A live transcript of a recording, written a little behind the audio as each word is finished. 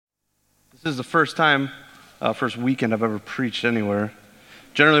This is the first weekend I've ever preached anywhere.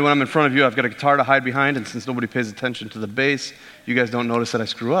 Generally, when I'm in front of you, I've got a guitar to hide behind, and since nobody pays attention to the bass, you guys don't notice that I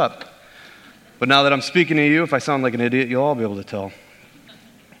screw up. But now that I'm speaking to you, if I sound like an idiot, you'll all be able to tell.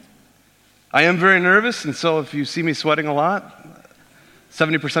 I am very nervous, and so if you see me sweating a lot,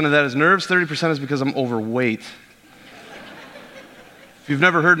 70% of that is nerves, 30% is because I'm overweight. If you've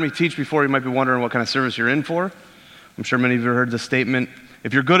never heard me teach before, you might be wondering what kind of service you're in for. I'm sure many of you have heard the statement,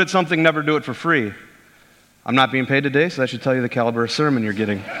 if you're good at something, never do it for free. I'm not being paid today, so that should tell you the caliber of sermon you're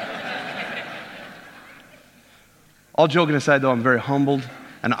getting. All joking aside, though, I'm very humbled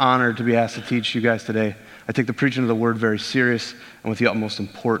and honored to be asked to teach you guys today. I take the preaching of the word very serious and with the utmost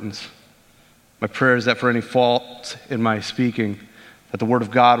importance. My prayer is that for any fault in my speaking, that the word of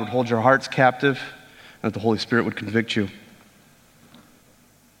God would hold your hearts captive and that the Holy Spirit would convict you.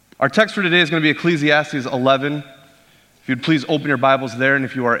 Our text for today is going to be Ecclesiastes 11. If you'd please open your Bibles there, and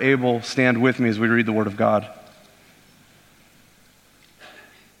if you are able, stand with me as we read the Word of God.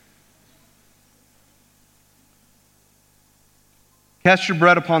 Cast your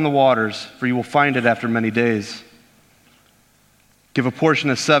bread upon the waters, for you will find it after many days. Give a portion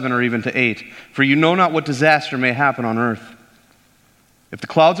to 7 or even to 8, for you know not what disaster may happen on earth. If the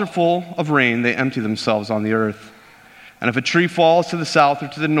clouds are full of rain, they empty themselves on the earth. And if a tree falls to the south or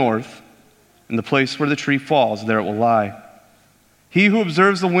to the north, in the place where the tree falls, there it will lie. He who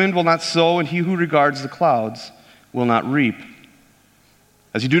observes the wind will not sow, and he who regards the clouds will not reap.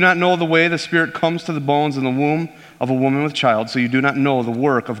 As you do not know the way the Spirit comes to the bones in the womb of a woman with child, so you do not know the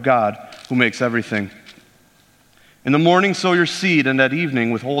work of God who makes everything. In the morning sow your seed, and at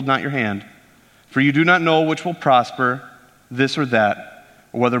evening withhold not your hand, for you do not know which will prosper, this or that,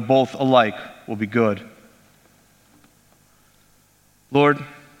 or whether both alike will be good. Lord,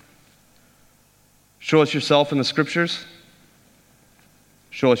 show us yourself in the Scriptures.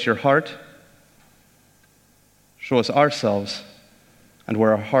 Show us your heart. Show us ourselves and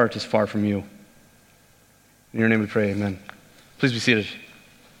where our heart is far from you. In your name we pray, amen. Please be seated.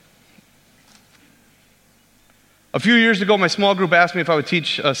 A few years ago, my small group asked me if I would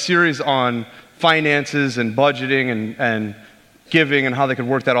teach a series on finances and budgeting and giving and how they could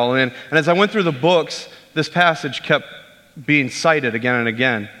work that all in. And as I went through the books, this passage kept being cited again and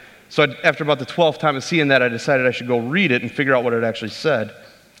again. So after about the 12th time of seeing that, I decided I should go read it and figure out what it actually said.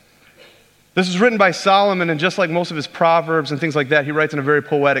 This is written by Solomon, and just like most of his proverbs and things like that, he writes in a very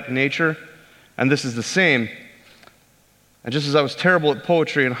poetic nature, and this is the same. And just as I was terrible at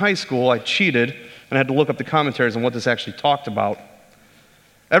poetry in high school, I cheated and had to look up the commentaries on what this actually talked about.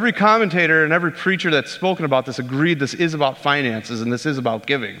 Every commentator and every preacher that's spoken about this agreed this is about finances and this is about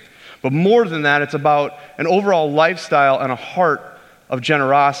giving. But more than that, it's about an overall lifestyle and a heart of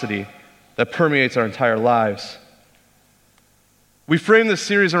generosity that permeates our entire lives. We frame this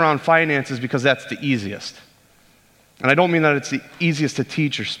series around finances because that's the easiest. And I don't mean that it's the easiest to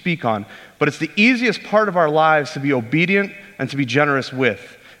teach or speak on, but it's the easiest part of our lives to be obedient and to be generous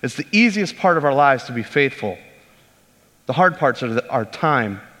with. It's the easiest part of our lives to be faithful. The hard parts are our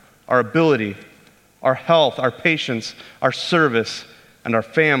time, our ability, our health, our patience, our service, and our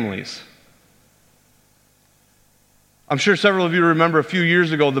families. I'm sure several of you remember a few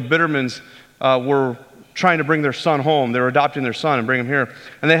years ago the Bittermans were trying to bring their son home. They were adopting their son and bring him here.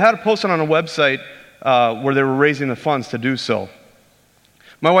 And they had it posted on a website where they were raising the funds to do so.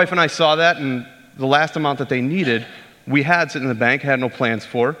 My wife and I saw that, and the last amount that they needed, we had sitting in the bank, had no plans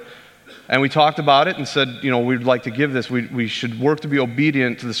for. And we talked about it and said, we'd like to give this. We should work to be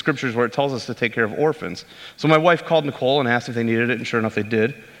obedient to the Scriptures where it tells us to take care of orphans. So my wife called Nicole and asked if they needed it, and sure enough they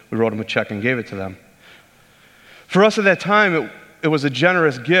did. We wrote them a check and gave it to them. For us at that time, it was a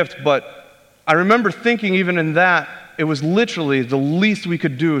generous gift, but I remember thinking even in that, it was literally the least we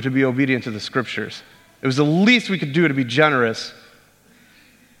could do to be obedient to the Scriptures. It was the least we could do to be generous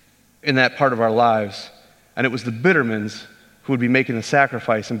in that part of our lives. And it was the Bittermans who would be making the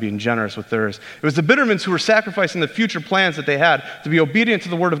sacrifice and being generous with theirs. It was the Bittermans who were sacrificing the future plans that they had to be obedient to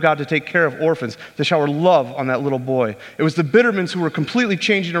the Word of God, to take care of orphans, to shower love on that little boy. It was the Bittermans who were completely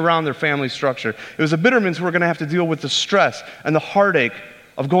changing around their family structure. It was the Bittermans who were going to have to deal with the stress and the heartache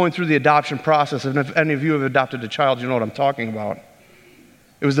of going through the adoption process. And if any of you have adopted a child, you know what I'm talking about.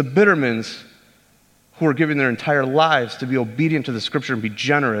 It was the Bittermans who were giving their entire lives to be obedient to the Scripture and be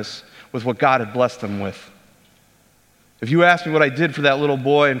generous with what God had blessed them with. If you ask me what I did for that little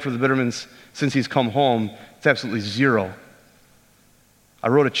boy and for the Bittermans since he's come home, it's absolutely zero. I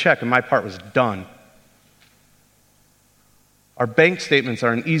wrote a check and my part was done. Our bank statements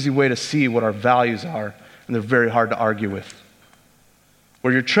are an easy way to see what our values are, and they're very hard to argue with.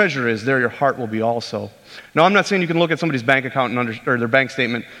 Where your treasure is, there your heart will be also. Now, I'm not saying you can look at somebody's bank account or their bank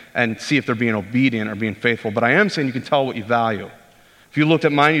statement and see if they're being obedient or being faithful, but I am saying you can tell what you value. If you looked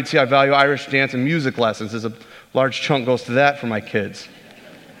at mine, you'd see I value Irish dance and music lessons, as a large chunk goes to that for my kids.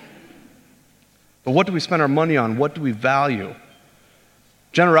 But what do we spend our money on? What do we value?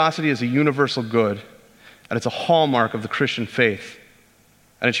 Generosity is a universal good, and it's a hallmark of the Christian faith,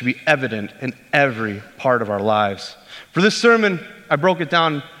 and it should be evident in every part of our lives. For this sermon, I broke it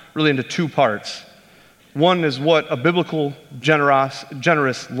down really into two parts. One is what a biblical,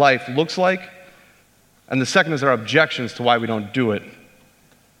 generous life looks like, and the second is our objections to why we don't do it.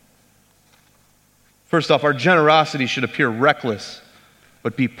 First off, our generosity should appear reckless,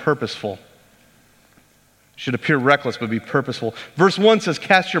 but be purposeful. Should appear reckless, but be purposeful. Verse 1 says,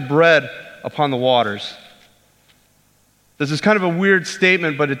 "Cast your bread upon the waters." This is kind of a weird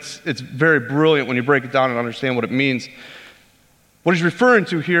statement, but it's very brilliant when you break it down and understand what it means. What he's referring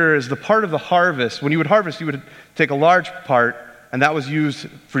to here is the part of the harvest. When you would harvest, you would take a large part, and that was used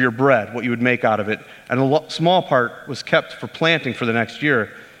for your bread, what you would make out of it. And a small part was kept for planting for the next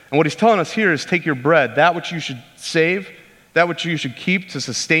year. And what he's telling us here is take your bread, that which you should save, that which you should keep to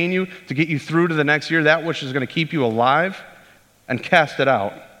sustain you, to get you through to the next year, that which is going to keep you alive, and cast it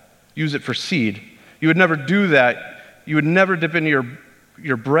out. Use it for seed. You would never do that. You would never dip into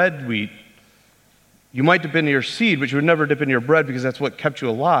your bread wheat. You might dip into your seed, but you would never dip into your bread because that's what kept you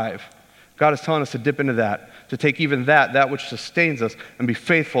alive. God is telling us to dip into that, to take even that which sustains us, and be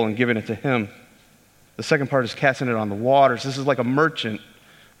faithful in giving it to Him. The second part is casting it on the waters. This is like a merchant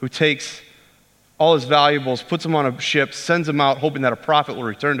who takes all his valuables, puts them on a ship, sends them out, hoping that a profit will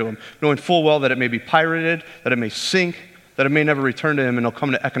return to him, knowing full well that it may be pirated, that it may sink, that it may never return to him, and he'll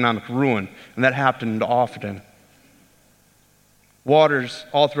come to economic ruin. And that happened often. Waters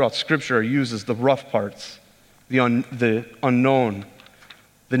all throughout Scripture are used as the rough parts, the unknown,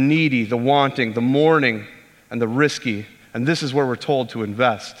 the needy, the wanting, the mourning, and the risky. And this is where we're told to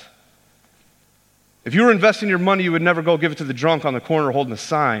invest. If you were investing your money, you would never go give it to the drunk on the corner holding a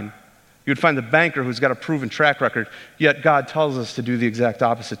sign. You would find the banker who's got a proven track record. Yet God tells us to do the exact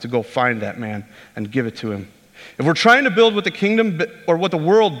opposite, to go find that man and give it to him. If we're trying to build what the kingdom or what the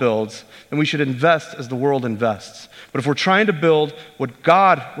world builds, then we should invest as the world invests. But if we're trying to build what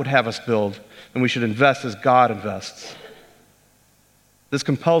God would have us build, then we should invest as God invests. This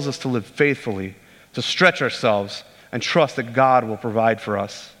compels us to live faithfully, to stretch ourselves, and trust that God will provide for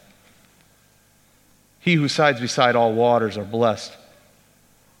us. He who sides beside all waters are blessed.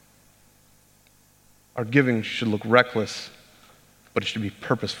 Our giving should look reckless, but it should be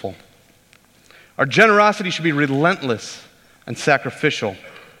purposeful. Our generosity should be relentless and sacrificial.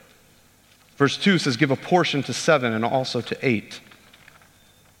 Verse 2 says, give a portion to 7 and also to 8.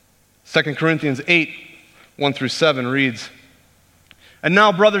 2 Corinthians 8, 1 through 7 reads, and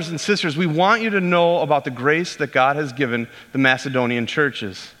now, brothers and sisters, we want you to know about the grace that God has given the Macedonian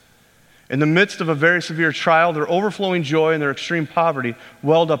churches. In the midst of a very severe trial, their overflowing joy and their extreme poverty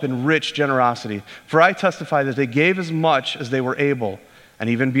welled up in rich generosity. For I testify that they gave as much as they were able, and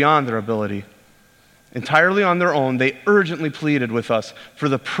even beyond their ability. Entirely on their own, they urgently pleaded with us for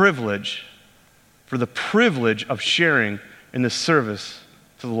the privilege of sharing in this service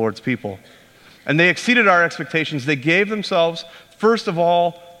to the Lord's people. And they exceeded our expectations. They gave themselves first of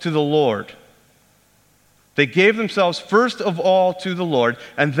all to the Lord. They gave themselves first of all to the Lord,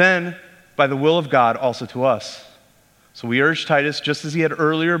 and then, by the will of God, also to us. So we urge Titus, just as he had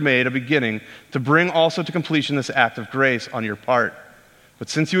earlier made a beginning, to bring also to completion this act of grace on your part. But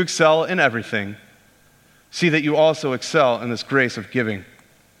since you excel in everything, see that you also excel in this grace of giving.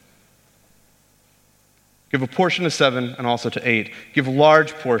 Give a portion to 7 and also to 8. Give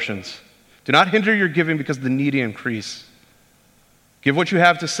large portions. Do not hinder your giving because the needy increase. Give what you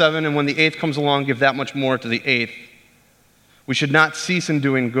have to 7, and when the 8th comes along, give that much more to the 8th. We should not cease in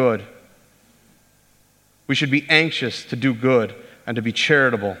doing good. We should be anxious to do good and to be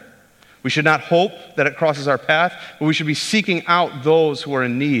charitable. We should not hope that it crosses our path, but we should be seeking out those who are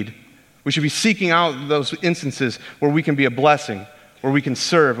in need. We should be seeking out those instances where we can be a blessing, where we can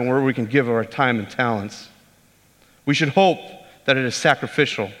serve, and where we can give our time and talents. We should hope that it is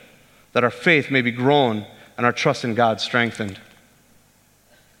sacrificial, that our faith may be grown and our trust in God strengthened.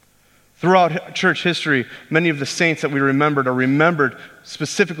 Throughout church history, many of the saints that we remembered are remembered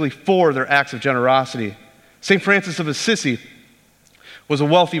specifically for their acts of generosity. St. Francis of Assisi was a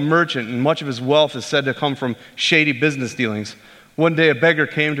wealthy merchant, and much of his wealth is said to come from shady business dealings. One day, a beggar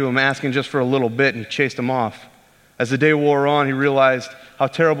came to him asking just for a little bit, and he chased him off. As the day wore on, he realized how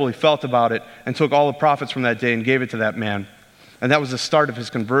terrible he felt about it and took all the profits from that day and gave it to that man. And that was the start of his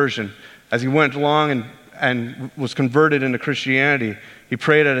conversion. As he went along and and was converted into Christianity, he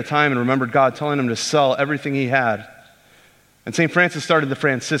prayed at a time and remembered God telling him to sell everything he had. And St. Francis started the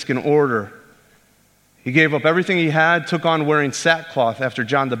Franciscan order. He gave up everything he had, took on wearing sackcloth after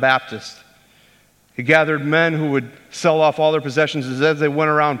John the Baptist. He gathered men who would sell off all their possessions, as they went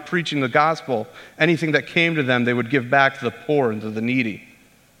around preaching the gospel. Anything that came to them, they would give back to the poor and to the needy.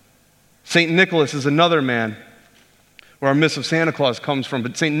 St. Nicholas is another man where our myth of Santa Claus comes from.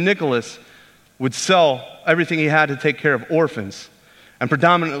 But St. Nicholas would sell everything he had to take care of orphans, and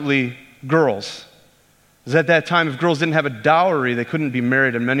predominantly girls. Because at that time, if girls didn't have a dowry, they couldn't be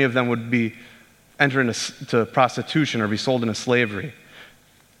married, and many of them would be enter into prostitution or be sold into slavery.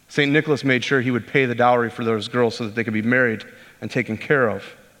 St. Nicholas made sure he would pay the dowry for those girls so that they could be married and taken care of.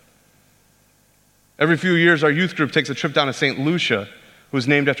 Every few years, our youth group takes a trip down to St. Lucia, who was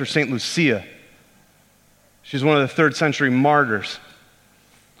named after St. Lucia. She's one of the 3rd century martyrs.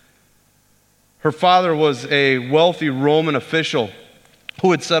 Her father was a wealthy Roman official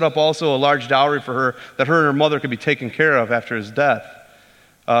who had set up also a large dowry for her that her and her mother could be taken care of after his death.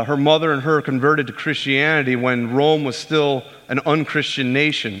 Her mother and her converted to Christianity when Rome was still an unchristian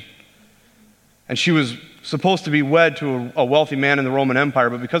nation. And she was supposed to be wed to a wealthy man in the Roman Empire,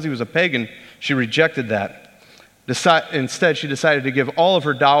 but because he was a pagan, she rejected that. Instead, she decided to give all of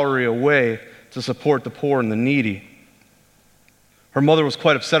her dowry away to support the poor and the needy. Her mother was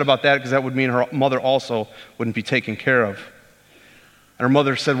quite upset about that because that would mean her mother also wouldn't be taken care of. And her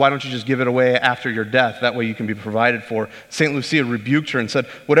mother said, "Why don't you just give it away after your death? That way you can be provided for." St. Lucia rebuked her and said,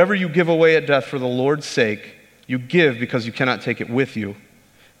 "Whatever you give away at death for the Lord's sake, you give because you cannot take it with you.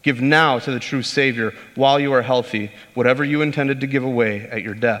 Give now to the true Savior while you are healthy, whatever you intended to give away at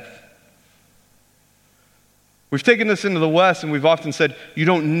your death." We've taken this into the West, and we've often said, you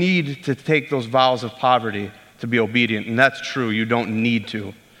don't need to take those vows of poverty to be obedient. And that's true, you don't need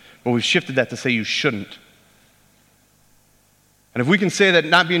to. But we've shifted that to say you shouldn't. And if we can say that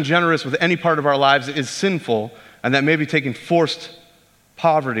not being generous with any part of our lives is sinful, and that maybe taking forced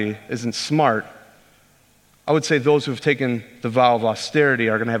poverty isn't smart, I would say those who have taken the vow of austerity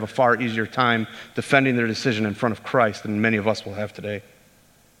are going to have a far easier time defending their decision in front of Christ than many of us will have today.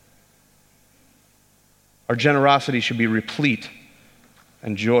 Our generosity should be replete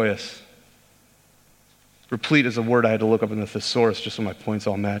and joyous. Replete is a word I had to look up in the thesaurus just so my points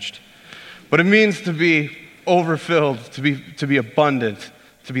all matched. But it means to be overfilled, to be abundant,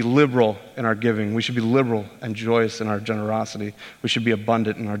 to be liberal in our giving. We should be liberal and joyous in our generosity. We should be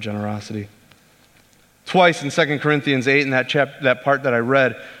abundant in our generosity. Twice in 2 Corinthians 8, in that part that I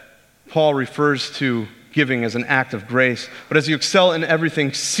read, Paul refers to giving as an act of grace. But as you excel in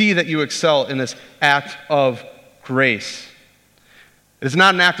everything, see that you excel in this act of grace. It is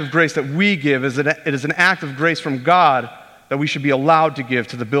not an act of grace that we give. It is an act of grace from God that we should be allowed to give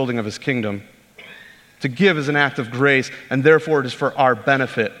to the building of His kingdom. To give is an act of grace, and therefore it is for our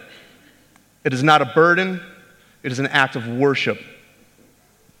benefit. It is not a burden. It is an act of worship.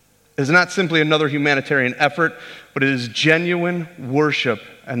 It is not simply another humanitarian effort, but it is genuine worship,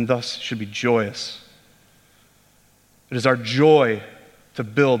 and thus should be joyous. It is our joy to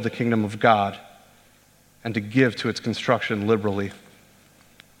build the kingdom of God and to give to its construction liberally.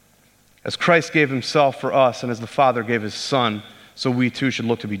 As Christ gave Himself for us, and as the Father gave His Son, so we too should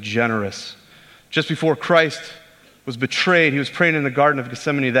look to be generous. Just before Christ was betrayed, He was praying in the Garden of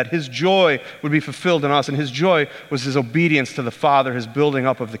Gethsemane that His joy would be fulfilled in us, and His joy was His obedience to the Father, His building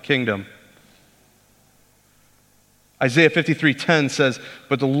up of the kingdom. Isaiah 53:10 says,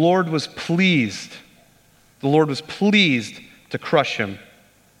 "But the Lord was pleased to crush Him." It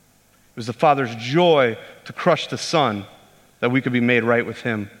was the Father's joy to crush the Son that we could be made right with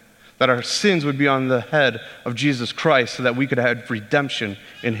Him, that our sins would be on the head of Jesus Christ so that we could have redemption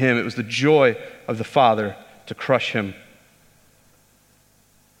in Him. It was the joy of the Father to crush Him.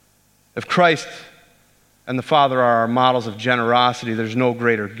 If Christ and the Father are our models of generosity, there's no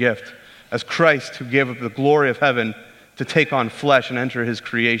greater gift. As Christ, who gave up the glory of heaven to take on flesh and enter His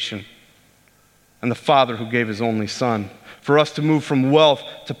creation, and the Father who gave His only Son. For us to move from wealth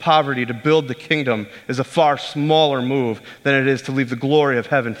to poverty to build the kingdom is a far smaller move than it is to leave the glory of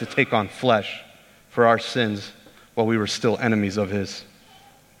heaven to take on flesh for our sins while we were still enemies of His.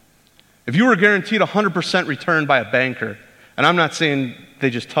 If you were guaranteed 100% return by a banker, and I'm not saying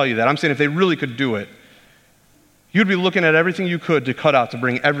they just tell you that, I'm saying if they really could do it, you'd be looking at everything you could to cut out to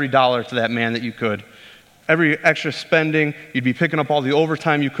bring every dollar to that man that you could. Every extra spending, you'd be picking up all the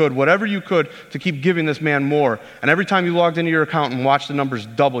overtime you could, whatever you could to keep giving this man more. And every time you logged into your account and watched the numbers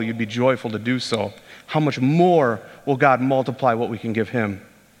double, you'd be joyful to do so. How much more will God multiply what we can give Him?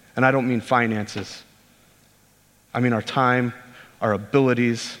 And I don't mean finances. I mean our time, our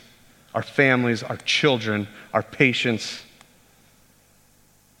abilities, our families, our children, our patience,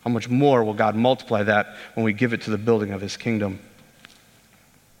 how much more will God multiply that when we give it to the building of his kingdom?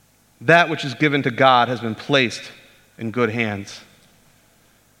 That which is given to God has been placed in good hands.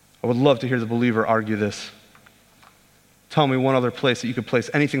 I would love to hear the believer argue this. Tell me one other place that you could place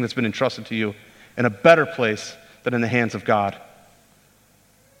anything that's been entrusted to you in a better place than in the hands of God.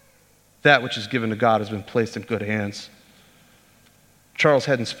 That which is given to God has been placed in good hands. Charles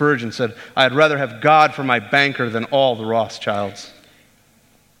Haddon Spurgeon said, "I'd rather have God for my banker than all the Rothschilds."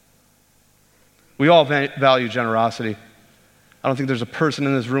 We all value generosity. I don't think there's a person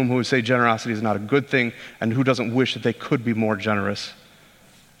in this room who would say generosity is not a good thing and who doesn't wish that they could be more generous.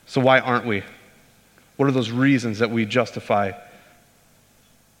 So why aren't we? What are those reasons that we justify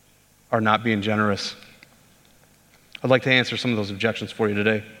our not being generous? I'd like to answer some of those objections for you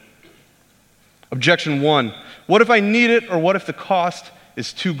today. Objection 1, what if I need it or what if the cost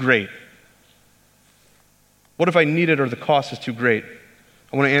is too great? What if I need it or the cost is too great?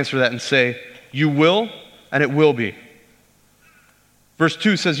 I want to answer that and say, you will, and it will be. Verse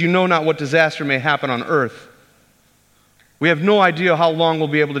 2 says, you know not what disaster may happen on earth. We have no idea how long we'll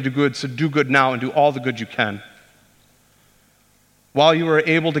be able to do good, so do good now and do all the good you can. While you are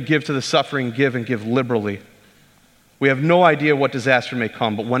able to give to the suffering, give and give liberally. We have no idea what disaster may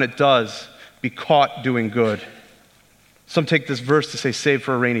come, but when it does, be caught doing good. Some take this verse to say save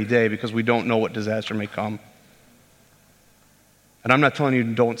for a rainy day because we don't know what disaster may come. And I'm not telling you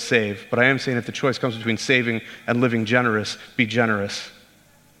don't save, but I am saying if the choice comes between saving and living generous, be generous.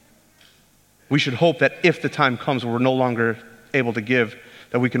 We should hope that if the time comes where we're no longer able to give,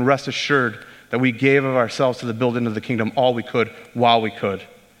 that we can rest assured that we gave of ourselves to the building of the kingdom all we could while we could.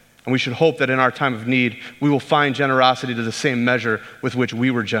 And we should hope that in our time of need, we will find generosity to the same measure with which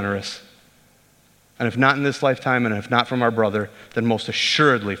we were generous. And if not in this lifetime, and if not from our brother, then most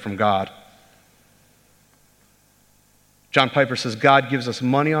assuredly from God. John Piper says, God gives us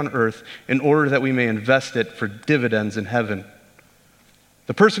money on earth in order that we may invest it for dividends in heaven.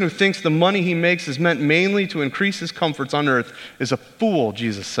 The person who thinks the money he makes is meant mainly to increase his comforts on earth is a fool,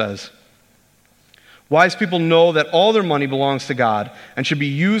 Jesus says. Wise people know that all their money belongs to God and should be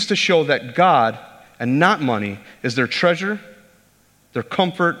used to show that God, and not money, is their treasure, their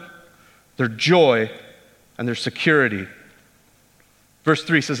comfort, their joy, and their security. Verse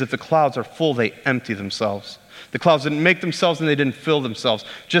 3 says, if the clouds are full, they empty themselves. The clouds didn't make themselves and they didn't fill themselves.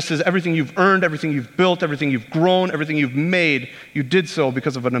 Just as everything you've earned, everything you've built, everything you've grown, everything you've made, you did so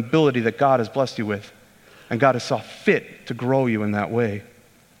because of an ability that God has blessed you with. And God has saw fit to grow you in that way.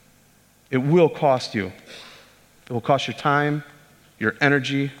 It will cost you. It will cost your time, your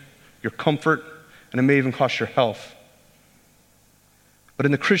energy, your comfort, and it may even cost your health. But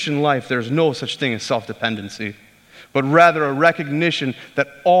in the Christian life, there's no such thing as self-dependency, but rather a recognition that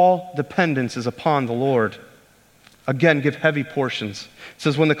all dependence is upon the Lord. Again, give heavy portions. It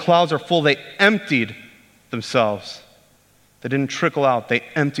says, when the clouds are full, they emptied themselves. They didn't trickle out, they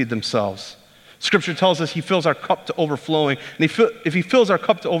emptied themselves. Scripture tells us he fills our cup to overflowing. And if he fills our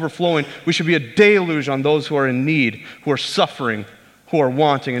cup to overflowing, we should be a deluge on those who are in need, who are suffering, who are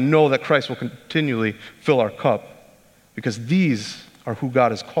wanting, and know that Christ will continually fill our cup. Because these are who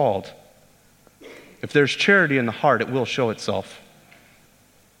God has called. If there's charity in the heart, it will show itself.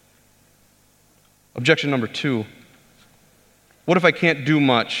 Objection number 2. What if I can't do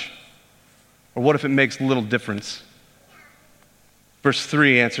much? Or what if it makes little difference? Verse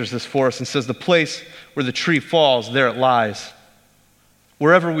 3 answers this for us and says, the place where the tree falls, there it lies.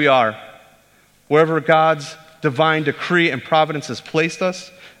 Wherever we are, wherever God's divine decree and providence has placed us,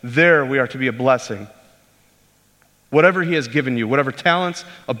 there we are to be a blessing. Whatever he has given you, whatever talents,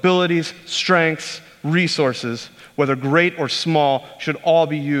 abilities, strengths, resources, whether great or small, should all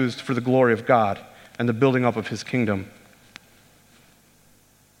be used for the glory of God and the building up of his kingdom.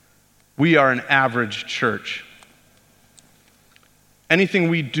 We are an average church. Anything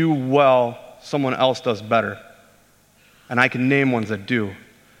we do well, someone else does better. And I can name ones that do.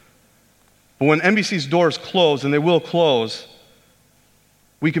 But when NBC's doors close, and they will close,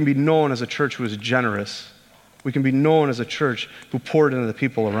 we can be known as a church who is generous. We can be known as a church who poured into the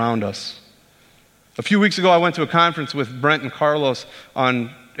people around us. A few weeks ago, I went to a conference with Brent and Carlos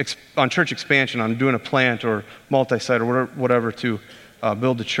on church expansion, on doing a plant or multi-site or whatever to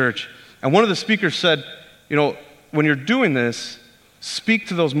build a church. And one of the speakers said, when you're doing this, speak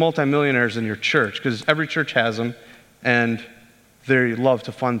to those multimillionaires in your church, because every church has them, and they love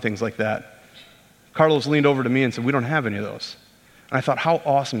to fund things like that. Carlos leaned over to me and said, we don't have any of those. And I thought, how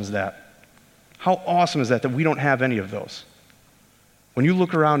awesome is that? How awesome is that we don't have any of those? When you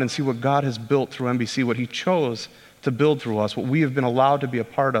look around and see what God has built through NBC, what he chose to build through us, what we have been allowed to be a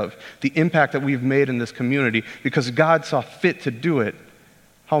part of, the impact that we've made in this community because God saw fit to do it.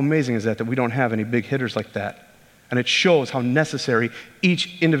 How amazing is that we don't have any big hitters like that? And it shows how necessary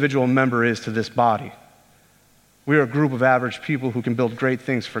each individual member is to this body. We are a group of average people who can build great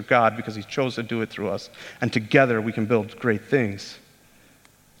things for God because He chose to do it through us. And together we can build great things.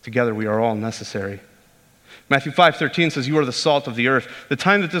 Together we are all necessary. Matthew 5:13 says, "You are the salt of the earth." The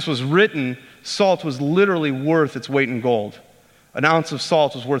time that this was written, salt was literally worth its weight in gold. An ounce of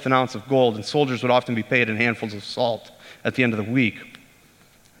salt was worth an ounce of gold, and soldiers would often be paid in handfuls of salt at the end of the week.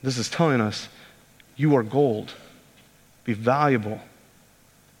 This is telling us, you are gold. Be valuable.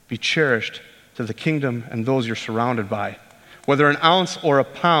 Be cherished to the kingdom and those you're surrounded by. Whether an ounce or a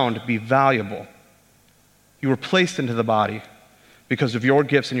pound, be valuable. You were placed into the body because of your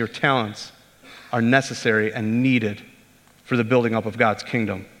gifts and your talents are necessary and needed for the building up of God's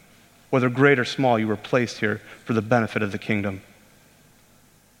kingdom. Whether great or small, you were placed here for the benefit of the kingdom.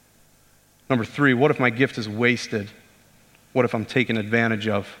 Number 3, what if my gift is wasted? What if I'm taken advantage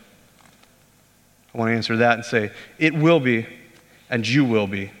of? I want to answer that and say, it will be, and you will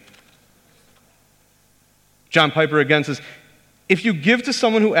be. John Piper again says, if you give to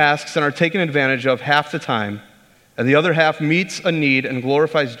someone who asks and are taken advantage of half the time, and the other half meets a need and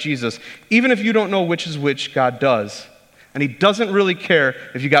glorifies Jesus, even if you don't know which is which, God does. And He doesn't really care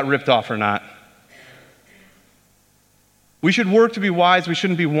if you got ripped off or not. We should work to be wise. We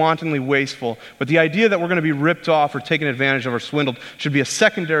shouldn't be wantonly wasteful. But the idea that we're going to be ripped off or taken advantage of or swindled should be a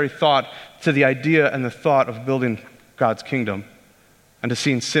secondary thought to the idea and the thought of building God's kingdom and to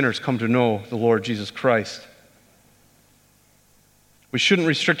seeing sinners come to know the Lord Jesus Christ. We shouldn't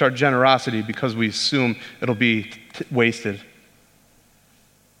restrict our generosity because we assume it'll be wasted. It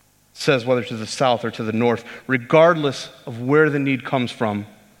says whether to the south or to the north, regardless of where the need comes from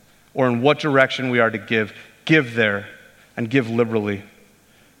or in what direction we are to give there and give liberally.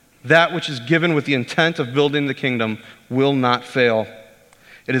 That which is given with the intent of building the kingdom will not fail.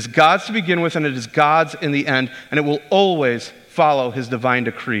 It is God's to begin with, and it is God's in the end, and it will always follow His divine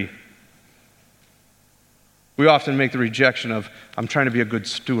decree. We often make the rejection of, I'm trying to be a good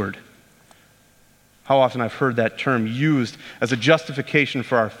steward. How often I've heard that term used as a justification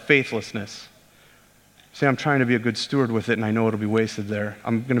for our faithlessness. Say, I'm trying to be a good steward with it, and I know it'll be wasted there.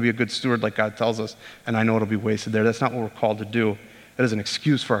 I'm going to be a good steward like God tells us, and I know it'll be wasted there. That's not what we're called to do. It is an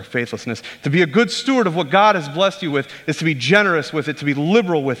excuse for our faithlessness. To be a good steward of what God has blessed you with is to be generous with it, to be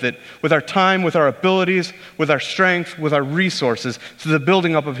liberal with it, with our time, with our abilities, with our strength, with our resources, to the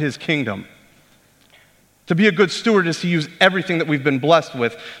building up of His kingdom. To be a good steward is to use everything that we've been blessed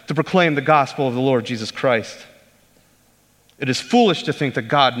with to proclaim the gospel of the Lord Jesus Christ. It is foolish to think that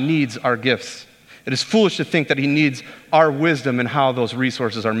God needs our gifts. It is foolish to think that He needs our wisdom and how those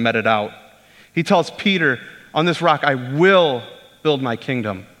resources are meted out. He tells Peter, on this rock I will build my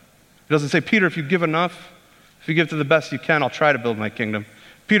kingdom. He doesn't say, Peter, if you give enough, if you give to the best you can, I'll try to build my kingdom.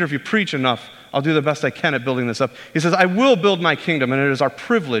 Peter, if you preach enough, I'll do the best I can at building this up. He says, I will build my kingdom, and it is our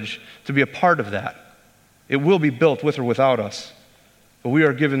privilege to be a part of that. It will be built with or without us. But we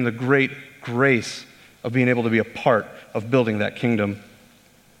are given the great grace of being able to be a part of building that kingdom.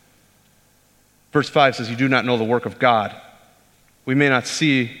 Verse 5 says, you do not know the work of God. We may not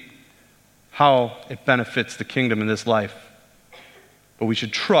see how it benefits the kingdom in this life, but we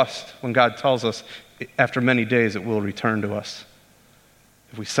should trust when God tells us after many days it will return to us.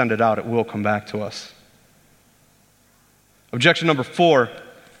 If we send it out, it will come back to us. Objection number 4,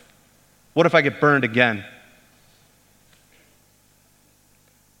 what if I get burned again?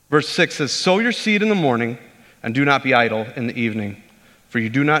 Verse 6 says, sow your seed in the morning and do not be idle in the evening. For you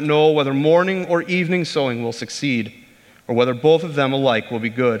do not know whether morning or evening sowing will succeed, or whether both of them alike will be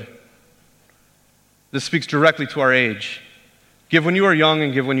good. This speaks directly to our age. Give when you are young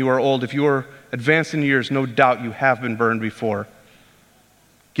and give when you are old. If you are advanced in years, no doubt you have been burned before.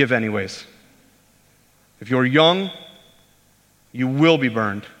 Give anyways. If you are young, you will be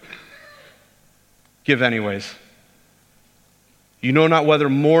burned. Give anyways. You know not whether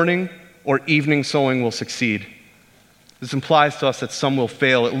morning or evening sowing will succeed. This implies to us that some will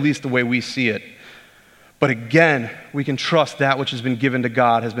fail, at least the way we see it. But again, we can trust that which has been given to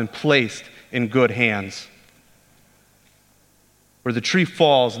God has been placed in good hands. Where the tree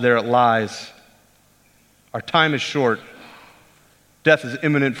falls, there it lies. Our time is short. Death is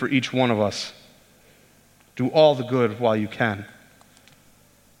imminent for each one of us. Do all the good while you can.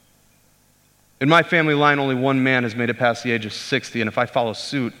 In my family line, only one man has made it past the age of 60, and if I follow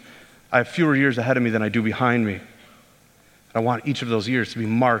suit, I have fewer years ahead of me than I do behind me. And I want each of those years to be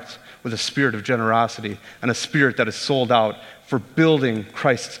marked with a spirit of generosity and a spirit that is sold out for building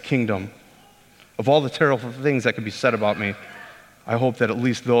Christ's kingdom. Of all the terrible things that could be said about me, I hope that at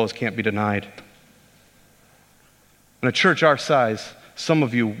least those can't be denied. In a church our size, some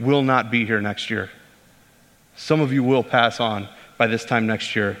of you will not be here next year. Some of you will pass on by this time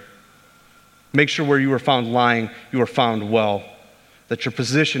next year. Make sure where you are found lying, you are found well, that your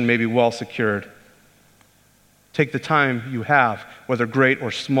position may be well secured. Take the time you have, whether great or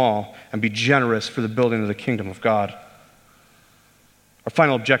small, and be generous for the building of the kingdom of God. Our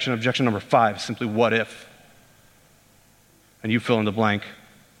final objection number 5, simply what if? And you fill in the blank.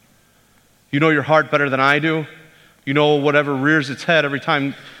 You know your heart better than I do. You know whatever rears its head every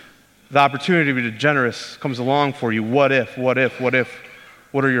time the opportunity to be generous comes along for you. What if? What if? What if?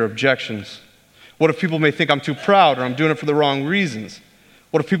 What are your objections? What if people may think I'm too proud or I'm doing it for the wrong reasons?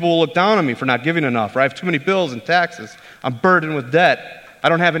 What if people will look down on me for not giving enough, or I have too many bills and taxes? I'm burdened with debt. I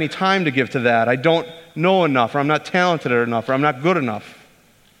don't have any time to give to that. I don't know enough, or I'm not talented enough, or I'm not good enough.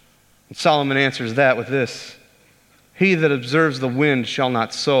 And Solomon answers that with this: he that observes the wind shall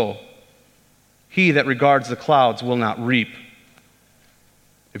not sow. He that regards the clouds will not reap.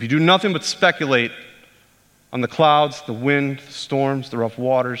 If you do nothing but speculate on the clouds, the wind, the storms, the rough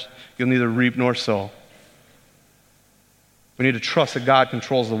waters, you'll neither reap nor sow. We need to trust that God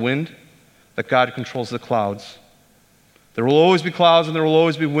controls the wind, that God controls the clouds. There will always be clouds, and there will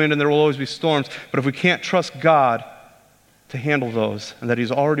always be wind, and there will always be storms. But if we can't trust God to handle those, and that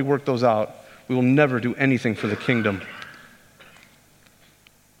He's already worked those out, we will never do anything for the kingdom.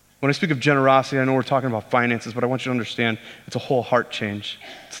 When I speak of generosity, I know we're talking about finances, but I want you to understand it's a whole heart change.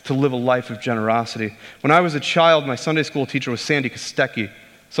 It's to live a life of generosity. When I was a child, my Sunday school teacher was Sandy Kostecki.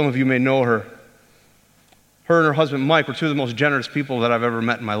 Some of you may know her. Her and her husband Mike were two of the most generous people that I've ever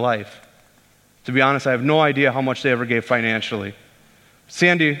met in my life. To be honest, I have no idea how much they ever gave financially.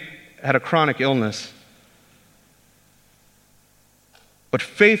 Sandy had a chronic illness, but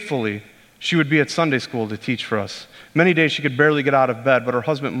faithfully, she would be at Sunday school to teach for us. Many days she could barely get out of bed, but her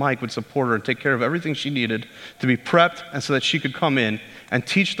husband Mike would support her and take care of everything she needed to be prepped and so that she could come in and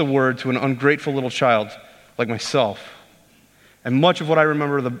teach the word to an ungrateful little child like myself. And much of what I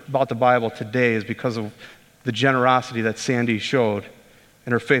remember about the Bible today is because of the generosity that Sandy showed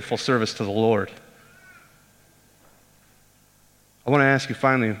in her faithful service to the Lord. I want to ask you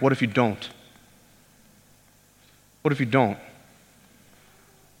finally, what if you don't? What if you don't?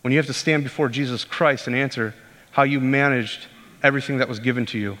 When you have to stand before Jesus Christ and answer how you managed everything that was given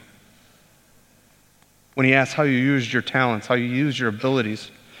to you. When He asks how you used your talents, how you used your abilities,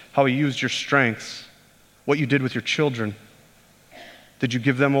 how you used your strengths, what you did with your children. Did you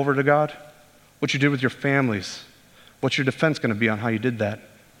give them over to God? What you did with your families? What's your defense going to be on how you did that?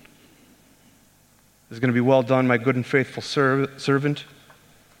 Is it going to be well done, my good and faithful servant?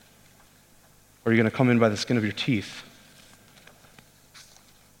 Or are you going to come in by the skin of your teeth?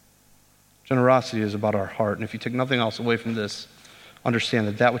 Generosity is about our heart, and if you take nothing else away from this, understand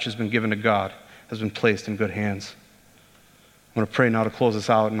that that which has been given to God has been placed in good hands. I'm going to pray now to close this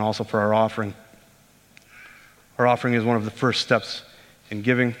out and also for our offering. Our offering is one of the first steps in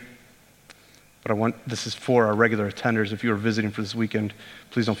giving. But this is for our regular attenders. If you are visiting for this weekend,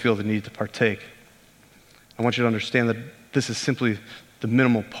 please don't feel the need to partake. I want you to understand that this is simply the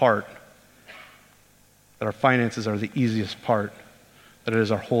minimal part, that our finances are the easiest part, that it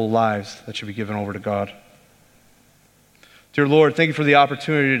is our whole lives that should be given over to God. Dear Lord, thank you for the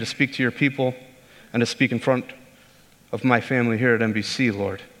opportunity to speak to your people and to speak in front of my family here at NBC,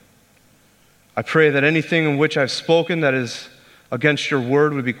 Lord. I pray that anything in which I've spoken that is against your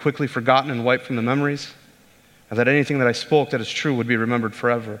word would be quickly forgotten and wiped from the memories, and that anything that I spoke that is true would be remembered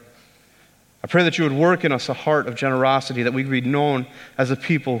forever. I pray that you would work in us a heart of generosity, that we could be known as a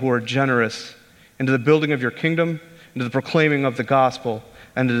people who are generous into the building of your kingdom, into the proclaiming of the gospel,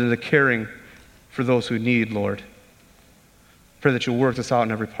 and into the caring for those who need, Lord. I pray that you'll work this out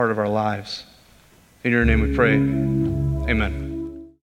in every part of our lives. In your name we pray. Amen.